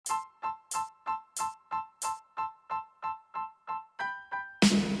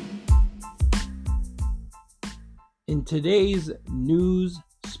In today's news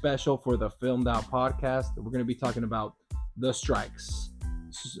special for the Filmed Out podcast, we're going to be talking about the strikes.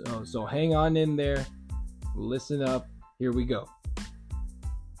 So hang on in there, listen up, here we go.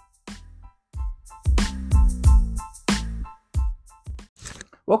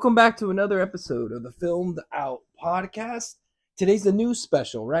 Welcome back to another episode of the Filmed Out podcast. Today's the news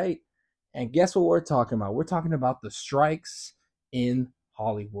special, right? And guess what we're talking about? We're talking about the strikes in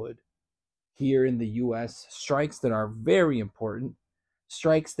Hollywood. Here in the US, strikes that are very important,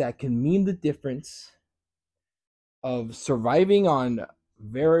 strikes that can mean the difference of surviving on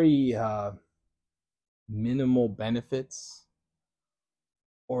very minimal benefits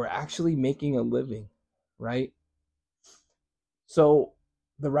or actually making a living, right? So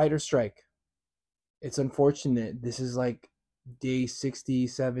the writer's strike, it's unfortunate. This is like day 60,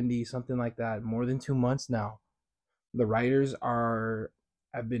 70, something like that, more than 2 months now. The writers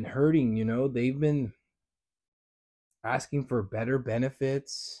have been hurting, they've been asking for better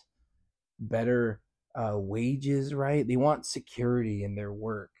benefits, better wages, right? They want security in their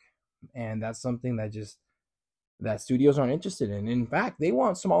work. And that's something that studios aren't interested in. In fact, they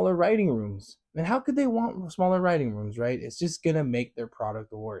want smaller writing rooms. And how could they want smaller writing rooms, right? It's just going to make their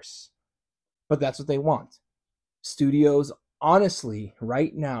product worse. But that's what they want. Studios, honestly,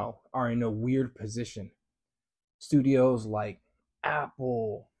 right now are in a weird position. Studios like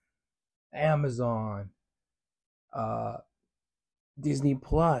Apple, Amazon, Disney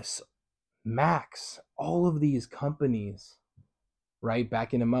Plus, Max, all of these companies, right,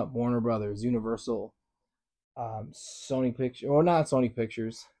 backing them up, Warner Brothers, Universal, Sony Pictures, or not Sony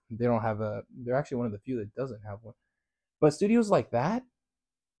Pictures, they're actually one of the few that doesn't have one, but studios like that,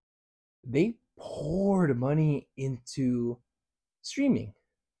 they poured money into streaming,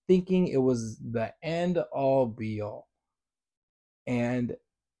 thinking it was the end all be all, and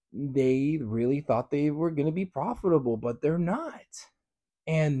they really thought they were going to be profitable, but they're not.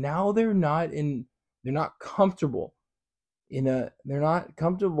 And now they're not comfortable in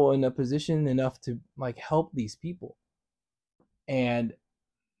a position enough to like help these people. And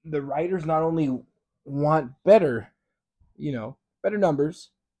the writers not only want better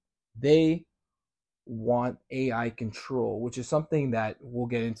numbers, they want AI control, which is something that we'll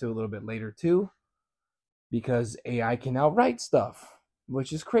get into a little bit later too, because AI can now write stuff,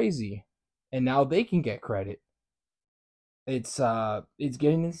 which is crazy. And now they can get credit. It's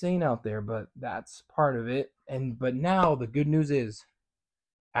getting insane out there, but that's part of it. But now the good news is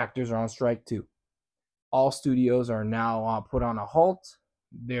actors are on strike too. All studios are now put on a halt.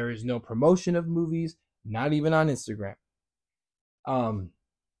 There is no promotion of movies, not even on Instagram. And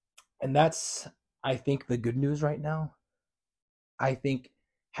that's, I think, the good news right now. I think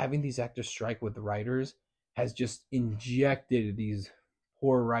having these actors strike with the writers has just injected these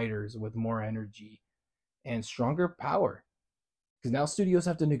poor writers with more energy and stronger power. Because now studios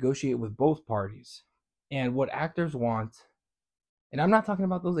have to negotiate with both parties. And what actors want, and I'm not talking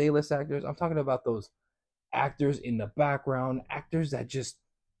about those A-list actors, I'm talking about those actors in the background, actors that just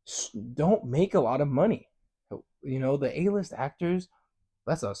don't make a lot of money. The A-list actors,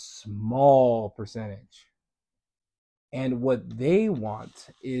 that's a small percentage. And what they want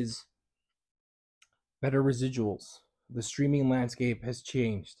is better residuals. The streaming landscape has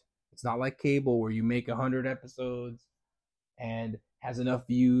changed. It's not like cable where you make 100 episodes and has enough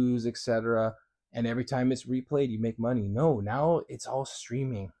views, etc. And every time it's replayed, you make money. No, now it's all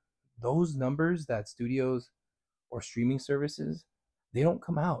streaming. Those numbers that studios or streaming services, they don't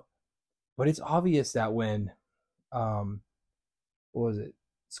come out. But it's obvious that when,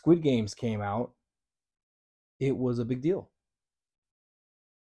 Squid Games came out, it was a big deal.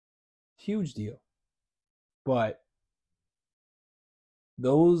 Huge deal. But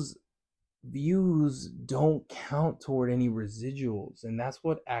those views don't count toward any residuals, and that's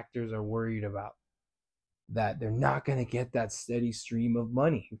what actors are worried about, that they're not going to get that steady stream of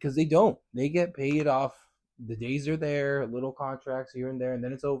money, because they don't. They get paid off the days they're there, little contracts here and there, and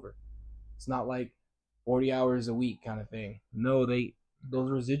then it's over. It's not like 40 hours a week kind of thing. No, those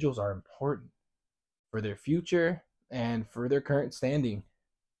residuals are important for their future and for their current standing.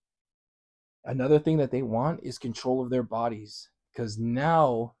 Another thing that they want is control of their bodies, because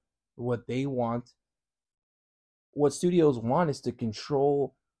now what studios want is to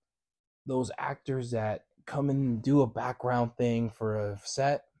control those actors that come and do a background thing for a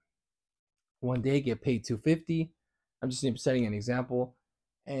set. One day get paid $250. I'm just setting an example,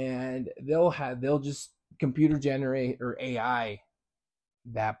 and they'll just computer generate or AI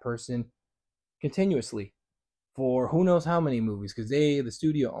that person continuously for who knows how many movies, because the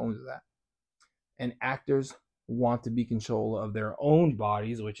studio owns that. And actors want to be in control of their own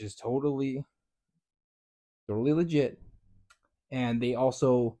bodies, which is totally totally legit. And they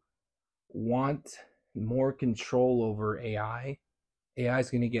also want more control over AI. AI is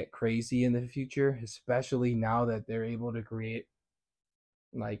going to get crazy in the future, especially now that they're able to create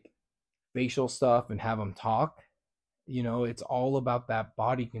like facial stuff and have them talk. It's all about that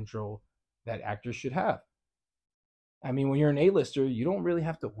body control that actors should have. I mean, when you're an A-lister, you don't really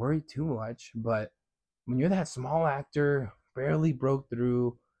have to worry too much, but when you're that small actor, barely broke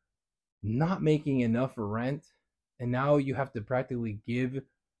through, not making enough rent, and now you have to practically give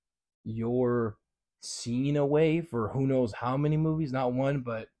your scene away for who knows how many movies, not one,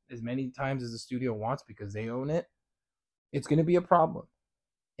 but as many times as the studio wants because they own it, it's going to be a problem.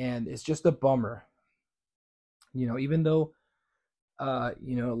 And it's just a bummer. Even though, a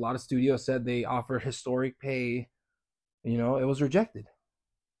lot of studios said they offered historic pay, it was rejected.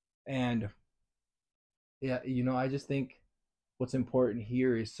 And yeah, I just think what's important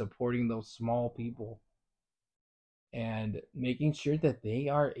here is supporting those small people and making sure that they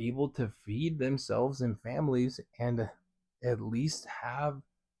are able to feed themselves and families and at least have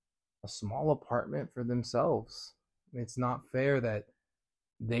a small apartment for themselves. It's not fair that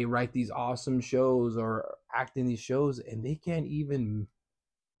they write these awesome shows or act in these shows and they can't even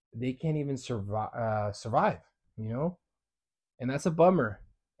survive, and that's a bummer.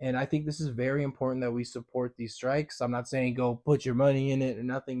 And I think this is very important that we support these strikes. I'm not saying go put your money in it or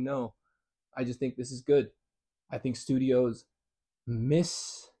nothing. No, I just think this is good. I think studios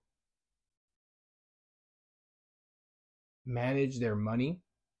mismanage their money,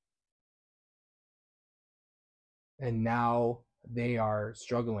 and now they are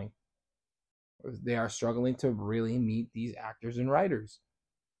struggling. They are struggling to really meet these actors and writers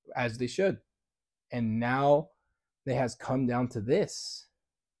as they should. And now it has come down to this,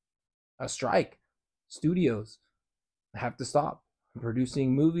 a strike. Studios have to stop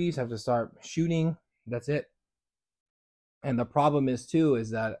producing movies, have to start shooting. That's it. And the problem is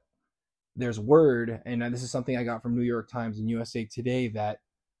that there's word, and this is something I got from New York Times and USA Today, that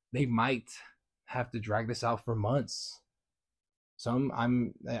they might have to drag this out for months.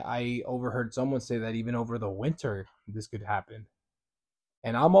 I overheard someone say that even over the winter this could happen.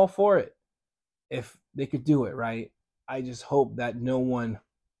 And I'm all for it if they could do it, right? I just hope that no one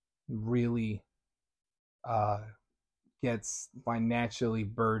really gets financially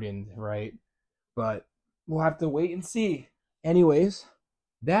burdened, right? But we'll have to wait and see. Anyways,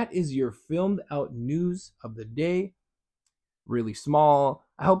 that is your filmed out news of the day. Really small.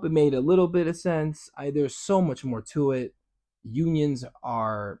 I hope it made a little bit of sense. There's so much more to it. Union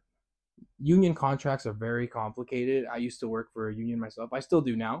contracts are very complicated. I used to work for a union myself. I still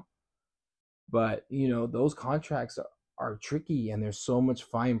do now. But, those contracts are tricky, and there's so much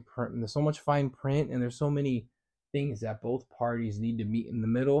fine print, and there's so many things that both parties need to meet in the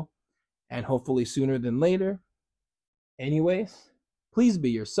middle, and hopefully sooner than later. Anyways, please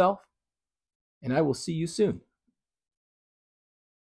be yourself, and I will see you soon.